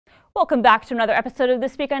Welcome back to another episode of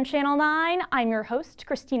This Week on Channel 9. I'm your host,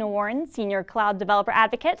 Christina Warren, Senior Cloud Developer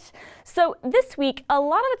Advocate. So this week, a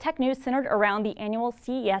lot of the tech news centered around the annual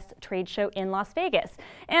CES trade show in Las Vegas.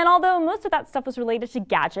 And although most of that stuff was related to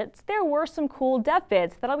gadgets, there were some cool dev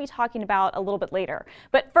vids that I'll be talking about a little bit later.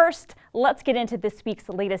 But first, let's get into this week's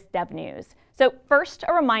latest dev news. So first,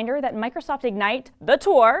 a reminder that Microsoft Ignite, the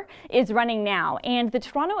tour, is running now. And the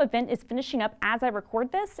Toronto event is finishing up as I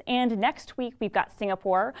record this. And next week, we've got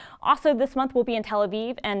Singapore. Also, this month we'll be in Tel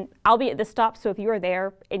Aviv, and I'll be at this stop, so if you are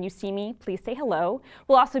there and you see me, please say hello.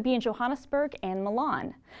 We'll also be in Johannesburg and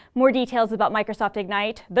Milan. More details about Microsoft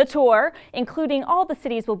Ignite, the tour, including all the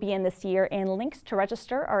cities we'll be in this year, and links to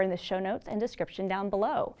register are in the show notes and description down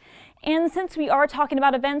below. And since we are talking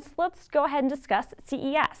about events, let's go ahead and discuss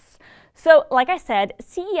CES. So, like I said,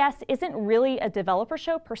 CES isn't really a developer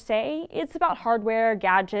show per se. It's about hardware,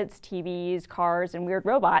 gadgets, TVs, cars, and weird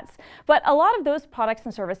robots. But a lot of those products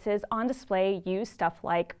and services on display use stuff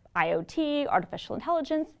like IoT, artificial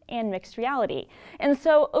intelligence, and mixed reality. And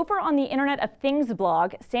so over on the Internet of Things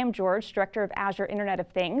blog, Sam George, director of Azure Internet of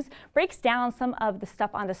Things, breaks down some of the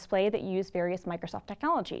stuff on display that use various Microsoft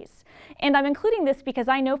technologies. And I'm including this because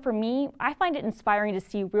I know for me, I find it inspiring to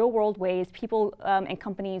see real-world ways people and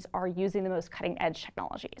companies are using the most cutting-edge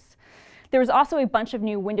technologies. There was also a bunch of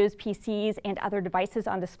new Windows PCs and other devices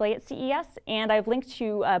on display at CES, and I've linked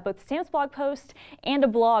to both Sam's blog post and a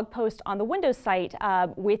blog post on the Windows site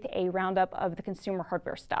with a roundup of the consumer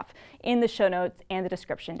hardware stuff in the show notes and the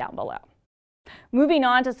description down below. Moving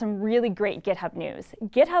on to some really great GitHub news.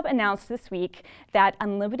 GitHub announced this week that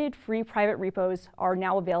unlimited free private repos are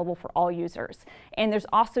now available for all users. And there's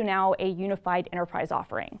also now a unified enterprise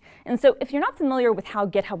offering. And so if you're not familiar with how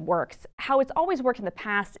GitHub works, how it's always worked in the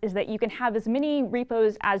past is that you can have as many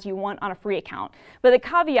repos as you want on a free account. But the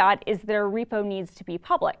caveat is their repo needs to be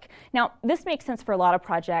public. Now, this makes sense for a lot of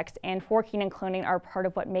projects, and forking and cloning are part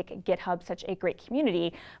of what make GitHub such a great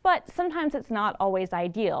community. But sometimes it's not always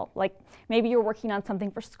ideal. Like maybe you're working on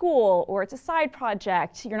something for school, or it's a side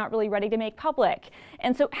project you're not really ready to make public.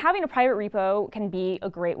 And so having a private repo can be a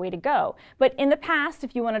great way to go. But in the past,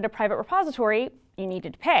 if you wanted a private repository, you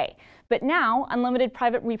needed to pay. But now, unlimited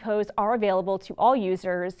private repos are available to all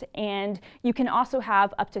users, and you can also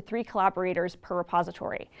have up to 3 collaborators per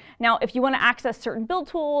repository. Now, if you want to access certain build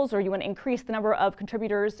tools, or you want to increase the number of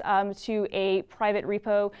contributors to a private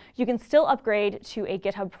repo, you can still upgrade to a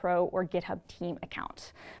GitHub Pro or GitHub Team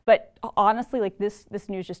account. But honestly, like this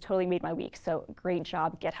news just totally made my week, so great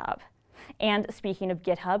job, GitHub. And speaking of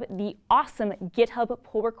GitHub, the awesome GitHub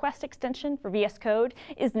pull request extension for VS Code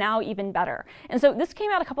is now even better. And so this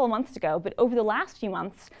came out a couple of months ago, but over the last few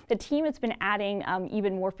months, the team has been adding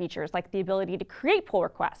even more features, like the ability to create pull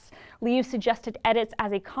requests, leave suggested edits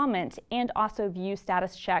as a comment, and also view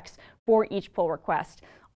status checks for each pull request,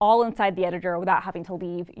 all inside the editor without having to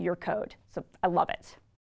leave your code. So I love it.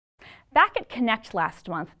 Back at Connect last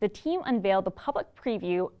month, the team unveiled the public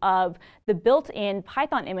preview of the built-in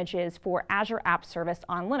Python images for Azure App Service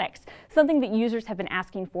on Linux, something that users have been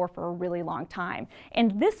asking for a really long time.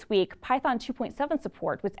 And this week, Python 2.7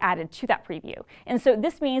 support was added to that preview. And so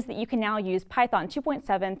this means that you can now use Python 2.7,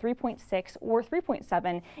 3.6, or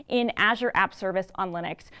 3.7 in Azure App Service on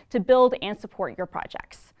Linux to build and support your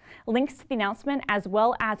projects. Links to the announcement, as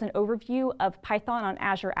well as an overview of Python on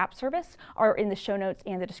Azure App Service, are in the show notes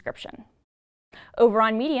and the description. Over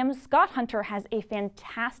on Medium, Scott Hunter has a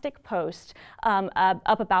fantastic post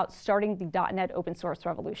up about starting the .NET open source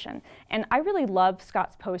revolution. And I really love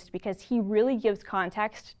Scott's post because he really gives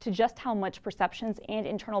context to just how much perceptions and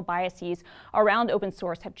internal biases around open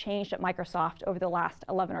source have changed at Microsoft over the last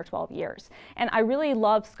 11 or 12 years. And I really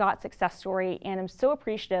love Scott's success story, and I'm so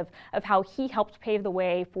appreciative of how he helped pave the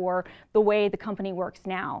way for the way the company works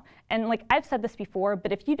now. And like I've said this before,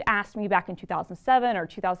 but if you'd asked me back in 2007 or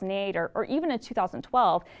 2008 or even in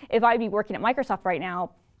 2012 if I'd be working at Microsoft right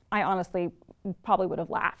now, I honestly probably would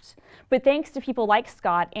have laughed. But thanks to people like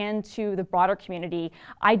Scott and to the broader community,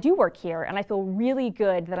 I do work here, and I feel really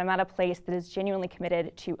good that I'm at a place that is genuinely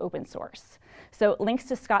committed to open source. So links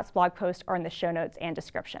to Scott's blog post are in the show notes and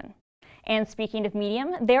description. And speaking of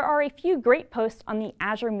Medium, there are a few great posts on the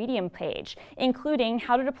Azure Medium page, including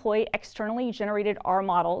how to deploy externally generated R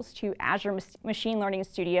models to Azure Machine Learning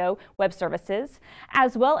Studio web services,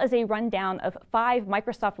 as well as a rundown of 5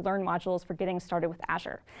 Microsoft Learn modules for getting started with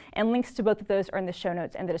Azure. And links to both of those are in the show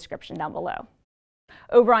notes and the description down below.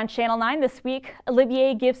 Over on Channel 9 this week,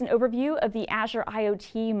 Olivier gives an overview of the Azure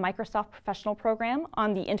IoT Microsoft Professional Program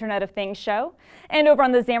on the Internet of Things show. And over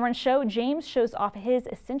on the Xamarin show, James shows off his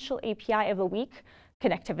essential API of the week,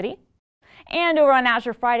 connectivity. And over on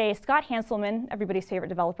Azure Friday, Scott Hanselman, everybody's favorite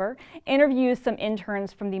developer, interviews some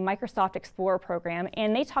interns from the Microsoft Explorer program,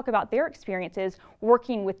 and they talk about their experiences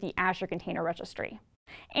working with the Azure Container Registry.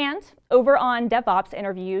 And over on DevOps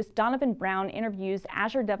Interviews, Donovan Brown interviews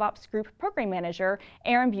Azure DevOps Group Program Manager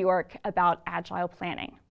Aaron Bjork about Agile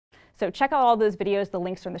planning. So check out all those videos. The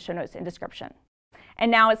links are in the show notes and description.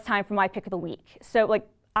 And now it's time for my pick of the week. So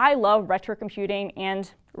I love retro computing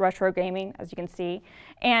and retro gaming, as you can see.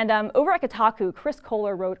 And over at Kotaku, Chris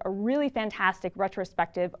Kohler wrote a really fantastic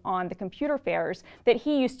retrospective on the computer fairs that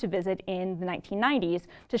he used to visit in the 1990s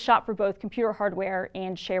to shop for both computer hardware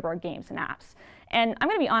and shareware games and apps. And I'm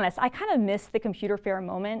going to be honest, I kind of missed the computer fair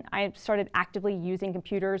moment. I started actively using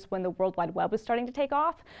computers when the World Wide Web was starting to take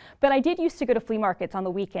off. But I did used to go to flea markets on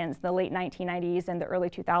the weekends in the late 1990s and the early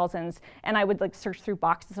 2000s. And I would search through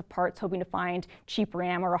boxes of parts hoping to find cheap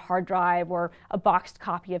RAM or a hard drive or a boxed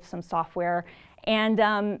copy of some software.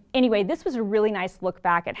 And anyway, this was a really nice look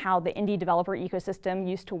back at how the indie developer ecosystem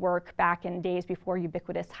used to work back in days before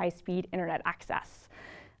ubiquitous high-speed internet access.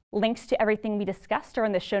 Links to everything we discussed are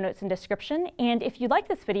in the show notes and description. And if you like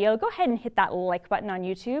this video, go ahead and hit that like button on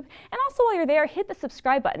YouTube. And also while you're there, hit the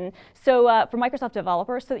subscribe button for Microsoft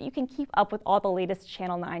developers so that you can keep up with all the latest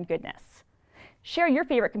Channel 9 goodness. Share your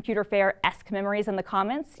favorite computer fair-esque memories in the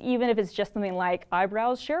comments, even if it's just something like, I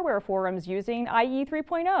browsed shareware forums using IE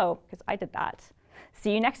 3.0, because I did that.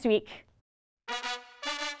 See you next week.